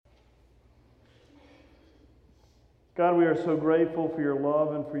God, we are so grateful for your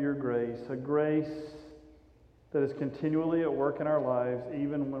love and for your grace, a grace that is continually at work in our lives,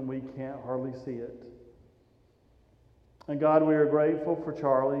 even when we can't hardly see it. And God, we are grateful for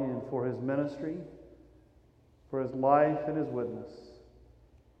Charlie and for his ministry, for his life and his witness.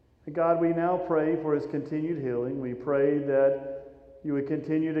 And God, we now pray for his continued healing. We pray that you would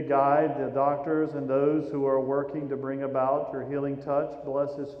continue to guide the doctors and those who are working to bring about your healing touch.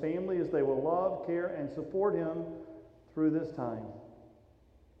 Bless his family as they will love, care, and support him through this time.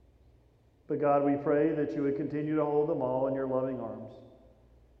 But God, we pray that you would continue to hold them all in your loving arms.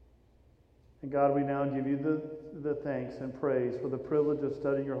 And God, we now give you the thanks and praise for the privilege of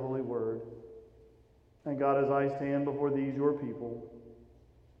studying your holy word. And God, as I stand before these, your people,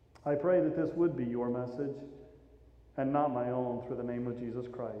 I pray that this would be your message and not my own, through the name of Jesus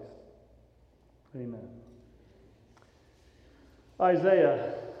Christ. Amen.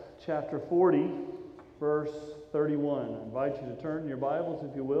 Isaiah chapter 40, verse 31. I invite you to turn your Bibles,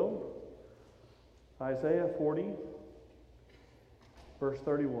 if you will. Isaiah 40, verse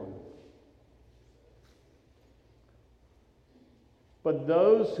 31. But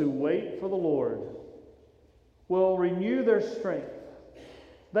those who wait for the Lord will renew their strength.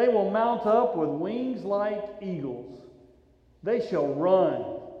 They will mount up with wings like eagles. They shall run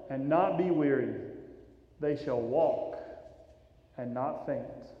and not be weary. They shall walk and not faint.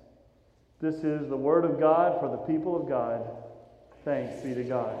 This is the word of God for the people of God. Thanks be to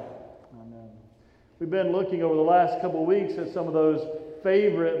God. Amen. We've been looking over the last couple of weeks at some of those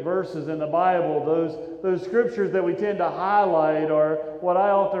favorite verses in the Bible, those scriptures that we tend to highlight, or what I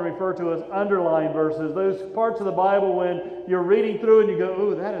often refer to as underlined verses, those parts of the Bible when you're reading through and you go,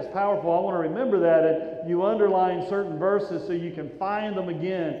 ooh, that is powerful, I want to remember that, and you underline certain verses so you can find them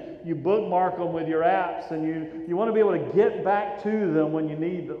again. You bookmark them with your apps, and you want to be able to get back to them when you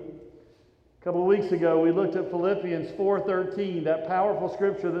need them. A couple of weeks ago, we looked at Philippians 4:13, that powerful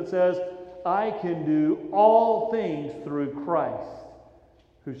scripture that says, I can do all things through Christ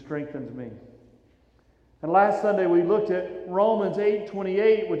who strengthens me. And last Sunday we looked at Romans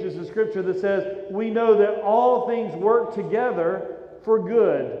 8:28, which is a scripture that says, we know that all things work together for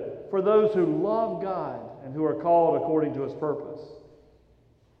good for those who love God and who are called according to his purpose.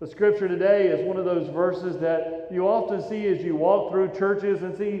 The scripture today is one of those verses that you often see as you walk through churches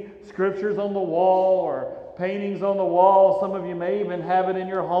and see scriptures on the wall or paintings on the wall. Some of you may even have it in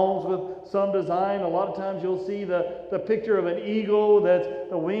your homes with some design. A lot of times you'll see the picture of an eagle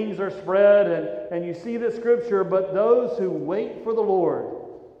that the wings are spread, and you see the scripture, but those who wait for the Lord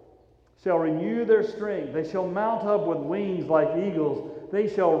shall renew their strength. They shall mount up with wings like eagles.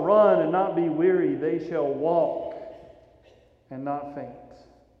 They shall run and not be weary. They shall walk and not faint.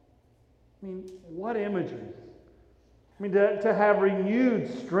 I mean, what imagery. I mean, to have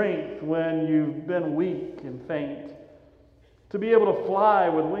renewed strength when you've been weak and faint. To be able to fly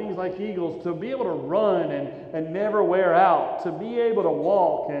with wings like eagles. To be able to run and never wear out. To be able to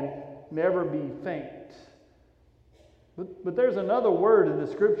walk and never be faint. But there's another word in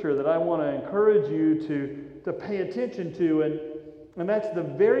the scripture that I want to encourage you to pay attention to, and that's the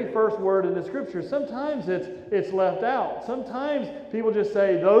very first word in the scripture. Sometimes it's left out. Sometimes people just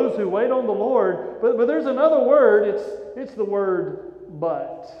say, those who wait on the Lord. But there's another word. It's the word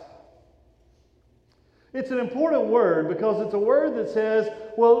but. It's an important word because it's a word that says,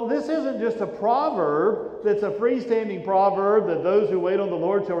 well, this isn't just a proverb that's a freestanding proverb that those who wait on the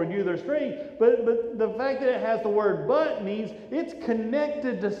Lord shall renew their strength. But the fact that it has the word but means it's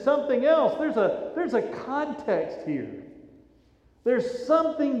connected to something else. There's a context here. There's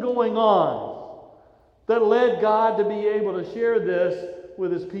something going on that led God to be able to share this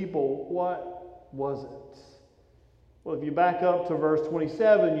with his people. What was it? Well, if you back up to verse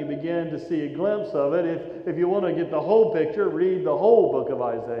 27, you begin to see a glimpse of it. If you want to get the whole picture, read the whole book of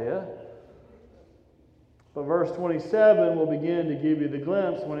Isaiah. But verse 27 will begin to give you the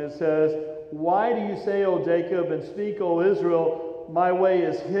glimpse when it says, why do you say, O Jacob, and speak, O Israel, my way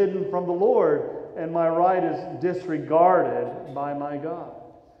is hidden from the Lord, and my right is disregarded by my God?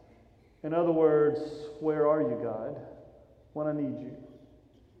 In other words, where are you, God, when I need you?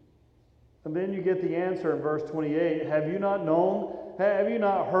 And then you get the answer in verse 28. Have you not known? Have you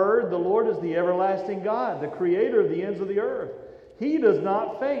not heard? The Lord is the everlasting God, the creator of the ends of the earth. He does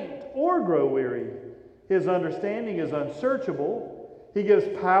not faint or grow weary. His understanding is unsearchable. He gives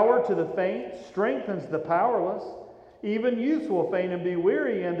power to the faint, strengthens the powerless. Even youth will faint and be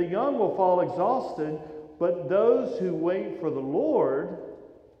weary, and the young will fall exhausted. But those who wait for the Lord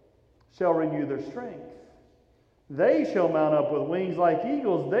shall renew their strength. They shall mount up with wings like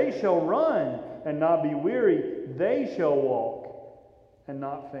eagles. They shall run and not be weary. They shall walk and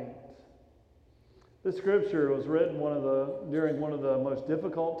not faint. This scripture was written during one of the most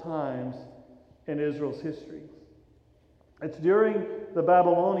difficult times in Israel's history. It's during the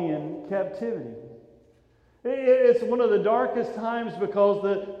Babylonian captivity. It's one of the darkest times because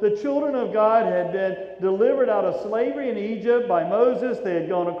the children of God had been delivered out of slavery in Egypt by Moses. They had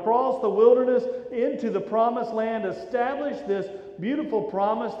gone across the wilderness into the promised land, established this beautiful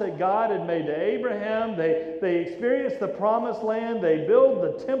promise that God had made to Abraham. They experienced the promised land. They built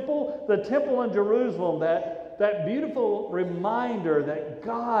the temple in Jerusalem, that beautiful reminder that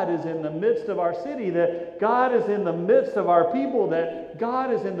God is in the midst of our city, that God is in the midst of our people, that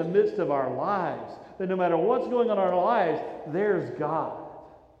God is in the midst of our lives. That no matter what's going on in our lives, there's God.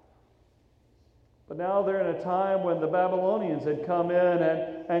 But now they're in a time when the Babylonians had come in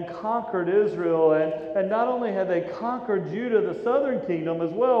and conquered Israel. And not only had they conquered Judah, the southern kingdom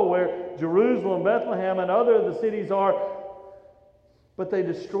as well, where Jerusalem, Bethlehem, and other of the cities are, but they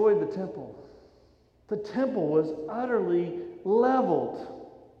destroyed the temple. The temple was utterly leveled.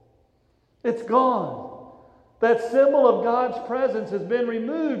 It's gone. That symbol of God's presence has been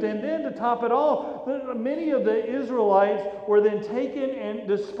removed. And then to top it all, many of the Israelites were then taken and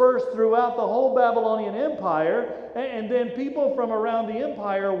dispersed throughout the whole Babylonian Empire. And then people from around the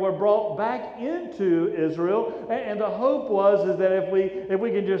empire were brought back into Israel. And the hope is that if we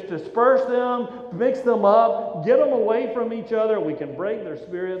can just disperse them, mix them up, get them away from each other, we can break their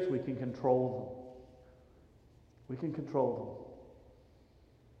spirits, we can control them. We can control them.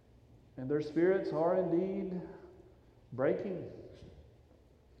 And their spirits are indeed breaking.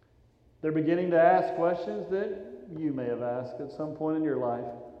 They're beginning to ask questions that you may have asked at some point in your life.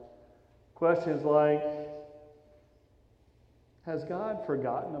 Questions like, has God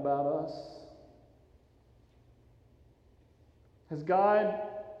forgotten about us? Has God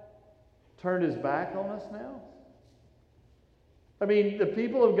turned his back on us now? I mean, the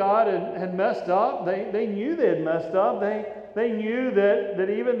people of God had messed up. They knew they had messed up. They knew that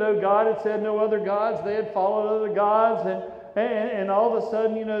even though God had said no other gods, they had followed other gods. And all of a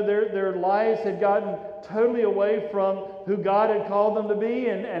sudden, their lives had gotten totally away from who God had called them to be.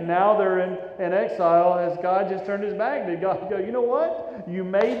 And now they're in exile. Has God just turned his back? Did God go, you know what? You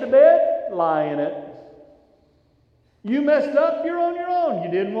made the bed, lie in it. You messed up, you're on your own. You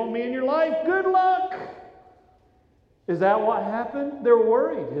didn't want me in your life, good luck. Is that what happened? They're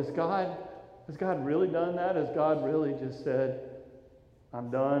worried. Has God really done that? Has God really just said, I'm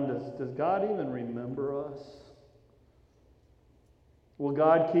done? Does God even remember us? Will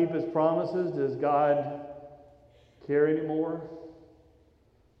God keep his promises? Does God care anymore?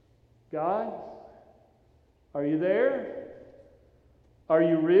 God, are you there? Are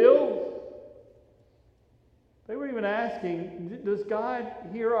you real? They were even asking, does God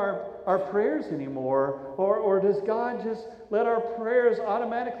hear our prayers anymore? Or does God just let our prayers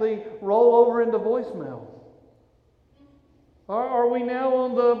automatically roll over into voicemail? Are we now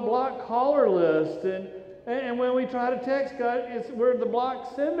on the block caller list? And when we try to text God, we're the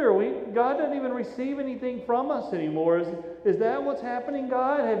block sender. God doesn't even receive anything from us anymore. Is that what's happening,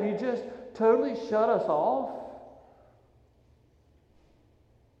 God? Have you just totally shut us off?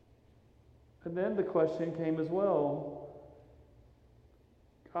 And then the question came as well,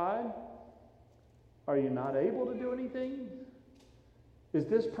 God, are you not able to do anything? Is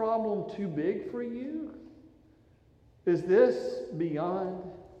this problem too big for you? Is this beyond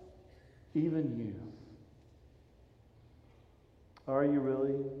even you? Are you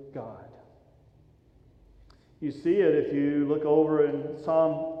really God? You see it if you look over in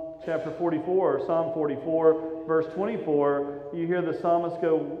Psalm chapter 44, or Psalm 44, verse 24, you hear the psalmist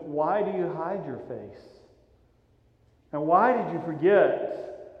go, why do you hide your face? And why did you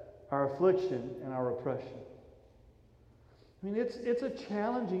forget our affliction and our oppression? I mean, it's a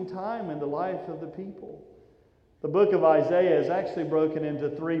challenging time in the life of the people. The book of Isaiah is actually broken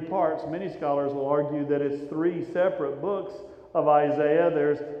into 3 parts. Many scholars will argue that it's 3 separate books of Isaiah.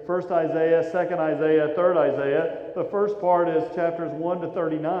 There's 1st Isaiah, 2nd Isaiah, 3rd Isaiah. The first part is chapters 1 to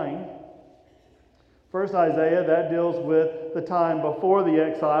 39. 1st Isaiah, that deals with the time before the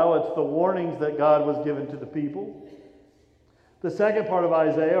exile. It's the warnings that God was given to the people. The second part of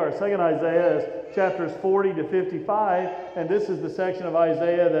Isaiah, or 2nd Isaiah, is chapters 40 to 55. And this is the section of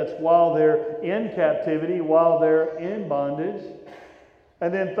Isaiah that's while they're in captivity, while they're in bondage.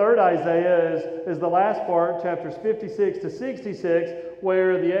 And then 3rd Isaiah is the last part, chapters 56 to 66,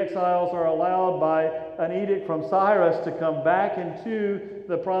 where the exiles are allowed by an edict from Cyrus to come back into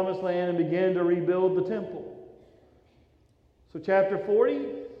the promised land and begin to rebuild the temple. So chapter 40,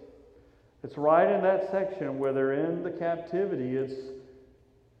 it's right in that section where they're in the captivity.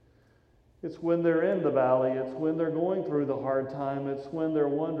 It's when they're in the valley. It's when they're going through the hard time. It's when they're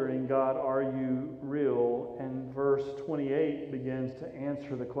wondering, God, are you real? And verse 28 begins to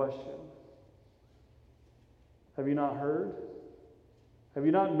answer the question. Have you not heard? Have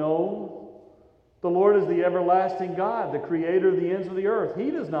you not known? The Lord is the everlasting God, the creator of the ends of the earth. He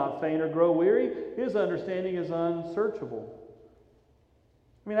does not faint or grow weary. His understanding is unsearchable.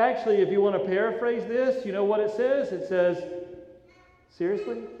 I mean, actually, if you want to paraphrase this, you know what it says? It says,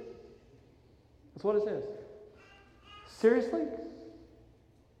 seriously? That's what it says. Seriously?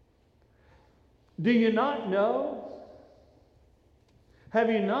 Do you not know? Have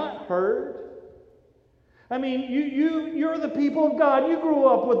you not heard? I mean, you're the people of God. You grew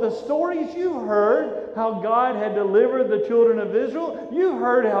up with the stories. You heard how God had delivered the children of Israel. You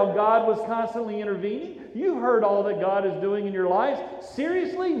heard how God was constantly intervening. You heard all that God is doing in your lives.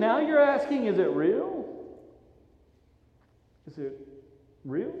 Seriously? Now you're asking, is it real? Is it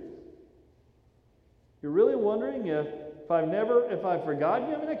real? You're really wondering if I've forgotten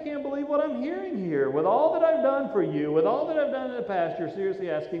you? I mean, I can't believe what I'm hearing here. With all that I've done for you, with all that I've done in the past, you're seriously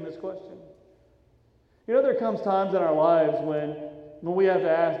asking this question. You know, there comes times in our lives when we have to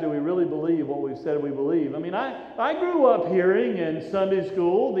ask, do we really believe what we've said we believe? I mean, I grew up hearing in Sunday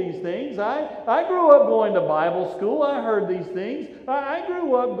school these things. I grew up going to Bible school. I heard these things. I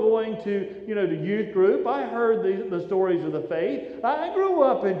grew up going to youth group. I heard the stories of the faith. I grew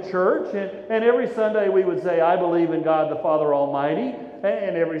up in church, and every Sunday we would say, I believe in God the Father Almighty.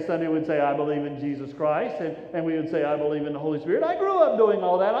 And every Sunday we would say, I believe in Jesus Christ. And we would say, I believe in the Holy Spirit. I grew up doing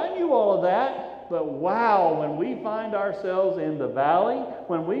all that. I knew all of that. But wow, when we find ourselves in the valley,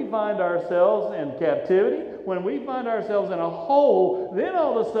 when we find ourselves in captivity, when we find ourselves in a hole, then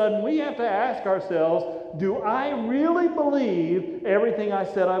all of a sudden we have to ask ourselves, do I really believe everything I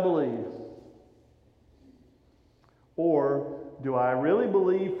said I believe? Or do I really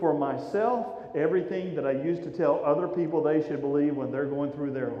believe for myself everything that I used to tell other people they should believe when they're going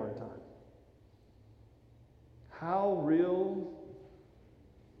through their hard time? How real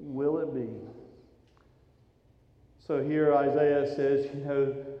will it be? So here Isaiah says,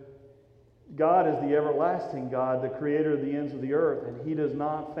 God is the everlasting God, the creator of the ends of the earth, and he does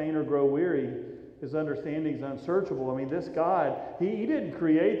not faint or grow weary. His understanding is unsearchable. I mean, this God, he didn't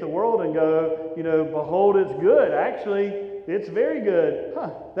create the world and go, behold, it's good. Actually, it's very good.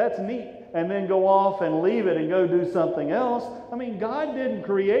 That's neat. And then go off and leave it and go do something else. I mean, God didn't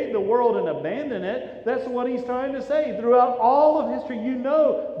create the world and abandon it. That's what he's trying to say. Throughout all of history,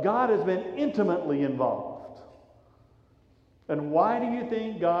 God has been intimately involved. And why do you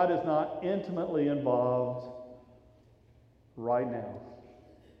think God is not intimately involved right now?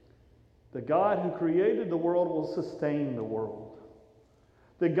 The God who created the world will sustain the world.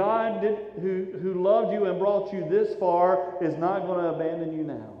 The God who loved you and brought you this far is not going to abandon you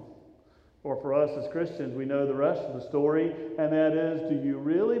now. Or for us as Christians, we know the rest of the story, and that is, do you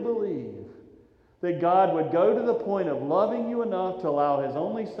really believe that God would go to the point of loving you enough to allow his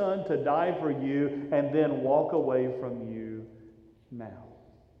only Son to die for you and then walk away from you now?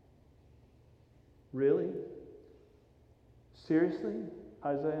 Really? Seriously?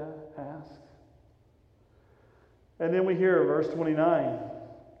 Isaiah asks. And then we hear verse 29.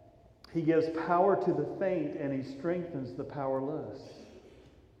 He gives power to the faint and he strengthens the powerless.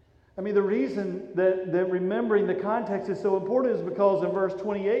 I mean, the reason that remembering the context is so important is because in verse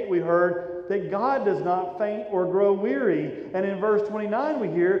 28 we heard that God does not faint or grow weary. And in verse 29 we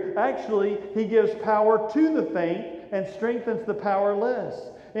hear, actually, he gives power to the faint and strengthens the powerless.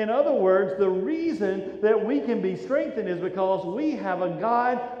 In other words, the reason that we can be strengthened is because we have a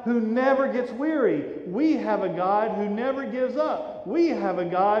God who never gets weary. We have a God who never gives up. We have a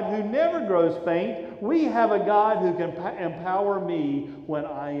God who never grows faint. We have a God who can empower me when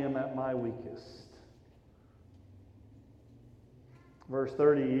I am at my weakest. Verse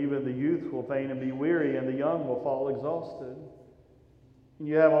 30, even the youth will faint and be weary, and the young will fall exhausted. And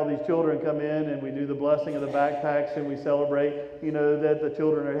you have all these children come in, and we do the blessing of the backpacks, and we celebrate, that the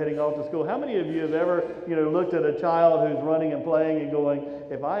children are heading off to school. How many of you have ever, looked at a child who's running and playing and going,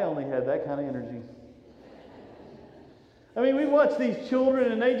 if I only had that kind of energy? I mean, we watch these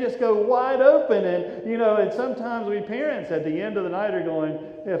children, and they just go wide open, and sometimes we parents at the end of the night are going,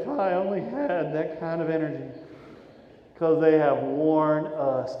 if I only had that kind of energy. Because they have worn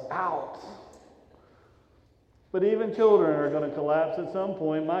us out. But even children are going to collapse at some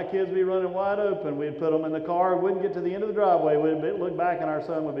point. My kids would be running wide open. We'd put them in the car, wouldn't get to the end of the driveway. We'd look back and our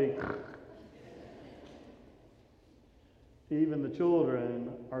son would be... Even the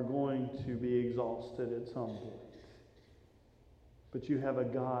children are going to be exhausted at some point. But you have a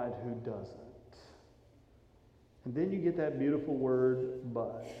God who doesn't. And then you get that beautiful word,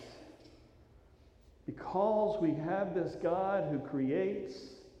 but. Because we have this God who creates,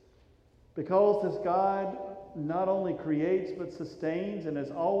 because this God not only creates but sustains and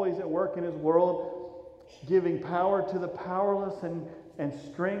is always at work in His world, giving power to the powerless and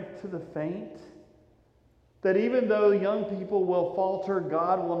strength to the faint, that even though young people will falter,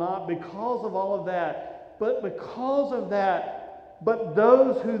 God will not, because of all of that. But because of that, but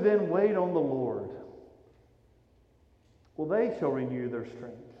those who then wait on the Lord, well, they shall renew their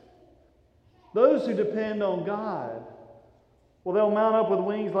strength. Those who depend on God, well, they'll mount up with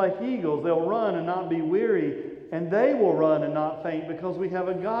wings like eagles. They'll run and not be weary, and they will run and not faint, because we have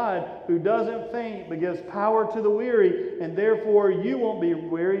a God who doesn't faint but gives power to the weary, and therefore you won't be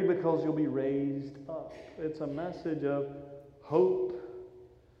weary because you'll be raised up. It's a message of hope.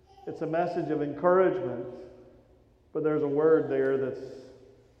 It's a message of encouragement. But there's a word there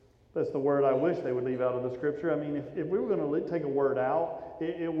that's the word I wish they would leave out of the Scripture. I mean, if we were going to take a word out,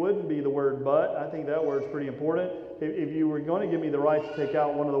 it wouldn't be the word but. I think that word's pretty important. If you were going to give me the right to take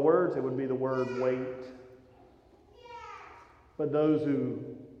out one of the words, it would be the word wait. But those who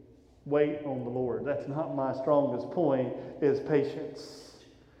wait on the Lord, that's not my strongest point, is patience.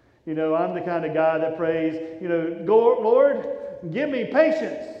 You know, I'm the kind of guy that prays, you know, Lord, give me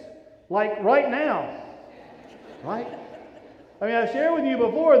patience, like right now. Right? I mean, I've shared with you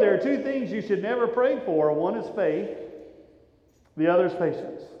before, there are two things you should never pray for. One is faith. The other is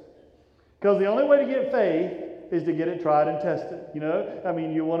patience. Because the only way to get faith is to get it tried and tested. You know, I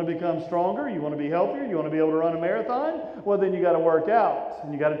mean, you want to become stronger, you want to be healthier, you want to be able to run a marathon. Well, then you got to work out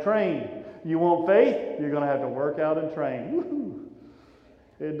and you got to train. You want faith, you're going to have to work out and train. Woo-hoo.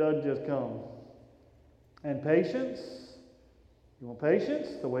 It doesn't just come. And patience, you want patience?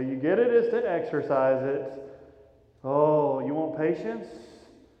 The way you get it is to exercise it. Oh, you want patience?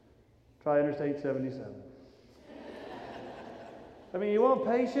 Try Interstate 77. I mean, you want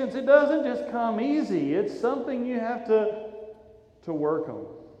patience? It doesn't just come easy. It's something you have to work on.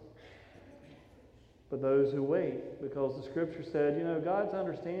 But those who wait, because the Scripture said, you know, God's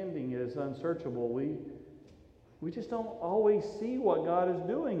understanding is unsearchable. We just don't always see what God is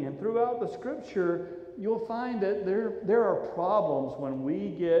doing. And throughout the Scripture, you'll find that there are problems when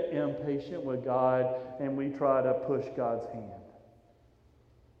we get impatient with God and we try to push God's hand.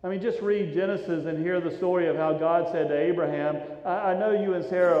 I mean, just read Genesis and hear the story of how God said to Abraham, I know you and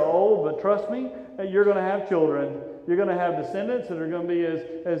Sarah are old, but trust me, you're going to have children. You're going to have descendants that are going to be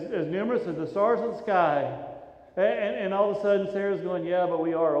as numerous as the stars in the sky. And all of a sudden, Sarah's going, yeah, but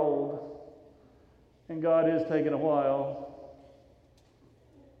we are old. And God is taking a while.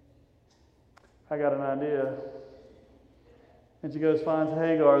 I got an idea. And she goes, finds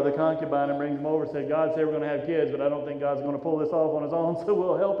Hagar, the concubine, and brings him over and said, God said we're going to have kids, but I don't think God's going to pull this off on his own, so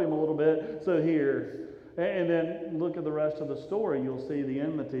we'll help him a little bit. So here. And then look at the rest of the story. You'll see the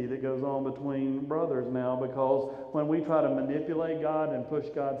enmity that goes on between brothers now, because when we try to manipulate God and push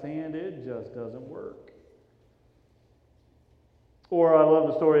God's hand, it just doesn't work. Or I love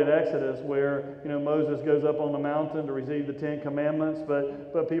the story in Exodus where, you know, Moses goes up on the mountain to receive the 10 Commandments,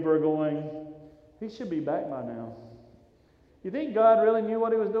 but people are going, he should be back by now. You think God really knew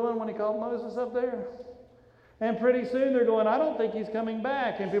what he was doing when he called Moses up there? And pretty soon they're going, I don't think he's coming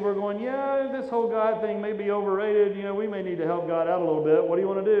back. And people are going, yeah, this whole God thing may be overrated. You know, we may need to help God out a little bit. What do you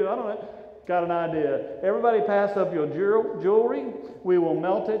want to do? I don't know. Got an idea. Everybody pass up your jewelry. We will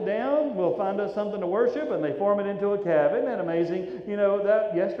melt it down. We'll find us something to worship, and they form it into a calf. Isn't that amazing? You know,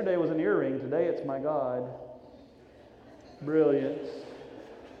 that yesterday was an earring. Today it's my God. Brilliant.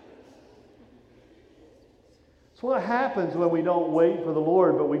 It's what happens when we don't wait for the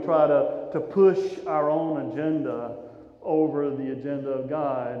Lord, but we try to push our own agenda over the agenda of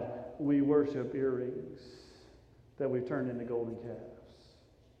God. We worship earrings that we've turned into golden calves.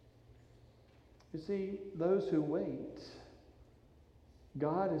 You see, those who wait,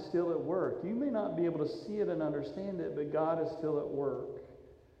 God is still at work. You may not be able to see it and understand it, but God is still at work.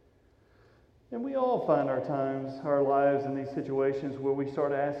 And we all find our lives in these situations where we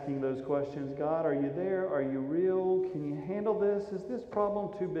start asking those questions. God, are you there? Are you real? Can you handle this? Is this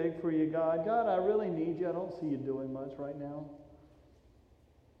problem too big for you, God? God, I really need you. I don't see you doing much right now.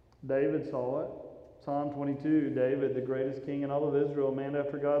 David saw it. Psalm 22, David, the greatest king in all of Israel, a man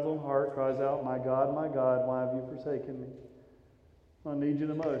after God's own heart, cries out, my God, why have you forsaken me? I need you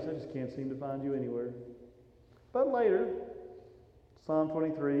the most. I just can't seem to find you anywhere. But later, Psalm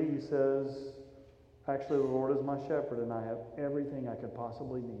 23, he says, actually, the Lord is my shepherd, and I have everything I could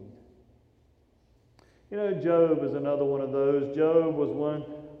possibly need. You know, Job is another one of those. Job was one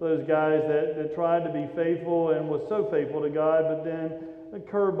of those guys that tried to be faithful and was so faithful to God, but then the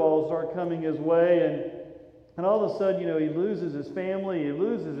curveballs start coming his way, and And all of a sudden, he loses his family, he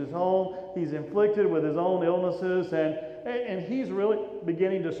loses his home, he's inflicted with his own illnesses, and he's really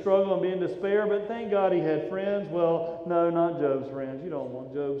beginning to struggle and be in despair, but thank God he had friends. Well, no, not Job's friends. You don't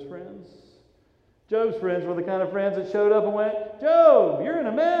want Job's friends. Job's friends were the kind of friends that showed up and went, Job, you're in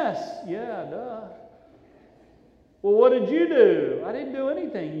a mess. Yeah, duh. Well, what did you do? I didn't do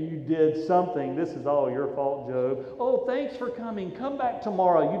anything. You did something. This is all your fault, Job. Oh, thanks for coming. Come back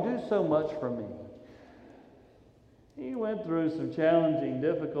tomorrow. You do so much for me. He went through some challenging,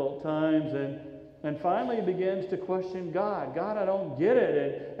 difficult times, and finally he begins to question God. God, I don't get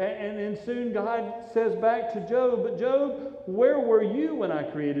it. And then soon God says back to Job, but Job, where were you when I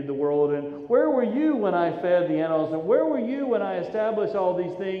created the world? And where were you when I fed the animals? And where were you when I established all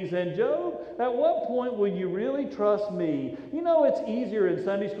these things? And Job, at what point will you really trust me? It's easier in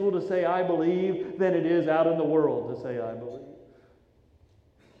Sunday school to say I believe than it is out in the world to say I believe.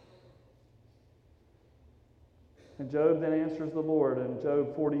 And Job then answers the Lord in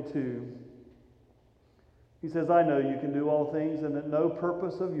Job 42. He says, I know you can do all things and that no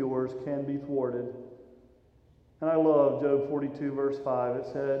purpose of yours can be thwarted. And I love Job 42 verse 5. It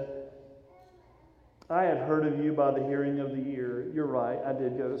said, I had heard of you by the hearing of the ear. You're right. I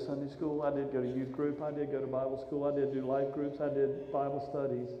did go to Sunday school. I did go to youth group. I did go to Bible school. I did do life groups. I did Bible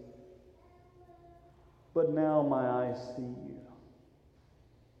studies. But now my eyes see you.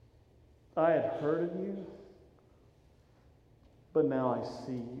 I had heard of you, but now I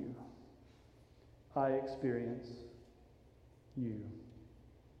see you. I experience you.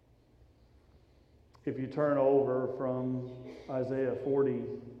 If you turn over from Isaiah 40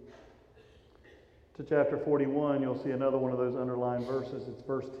 to chapter 41, you'll see another one of those underlined verses. It's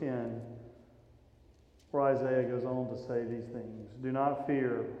verse 10, where Isaiah goes on to say these things. Do not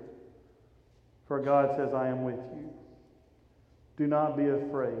fear, for God says, I am with you. Do not be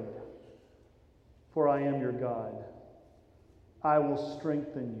afraid, for I am your God. I will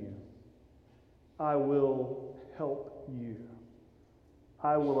strengthen you. I will help you.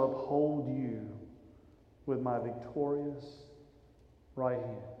 I will uphold you with my victorious right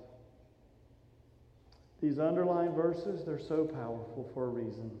hand. These underlined verses, they're so powerful for a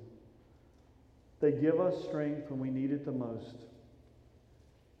reason. They give us strength when we need it the most.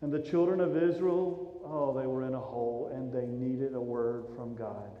 And the children of Israel, they were in a hole and they needed a word from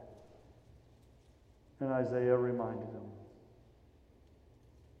God. And Isaiah reminded them,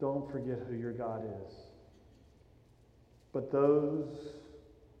 don't forget who your God is. But those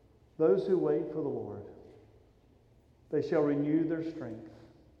who wait for the Lord, they shall renew their strength.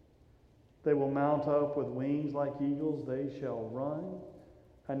 They will mount up with wings like eagles. They shall run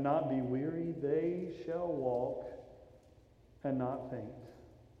and not be weary. They shall walk and not faint.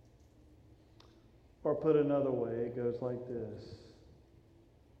 Or put another way, it goes like this.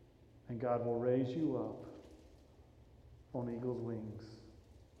 And God will raise you up on eagle's wings.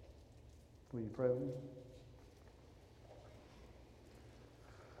 Will you pray with me?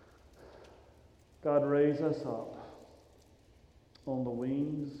 God, raise us up on the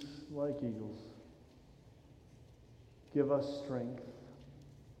wings like eagles. Give us strength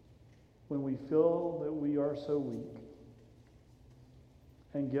when we feel that we are so weak.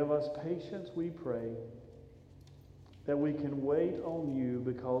 And give us patience, we pray, that we can wait on you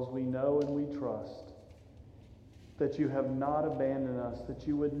because we know and we trust that you have not abandoned us, that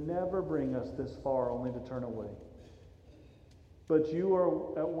you would never bring us this far only to turn away. But you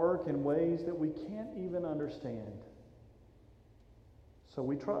are at work in ways that we can't even understand. So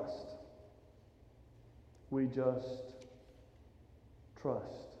we trust. We just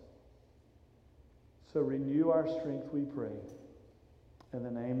trust. So renew our strength, we pray. In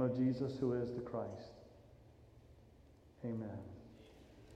the name of Jesus, who is the Christ. Amen.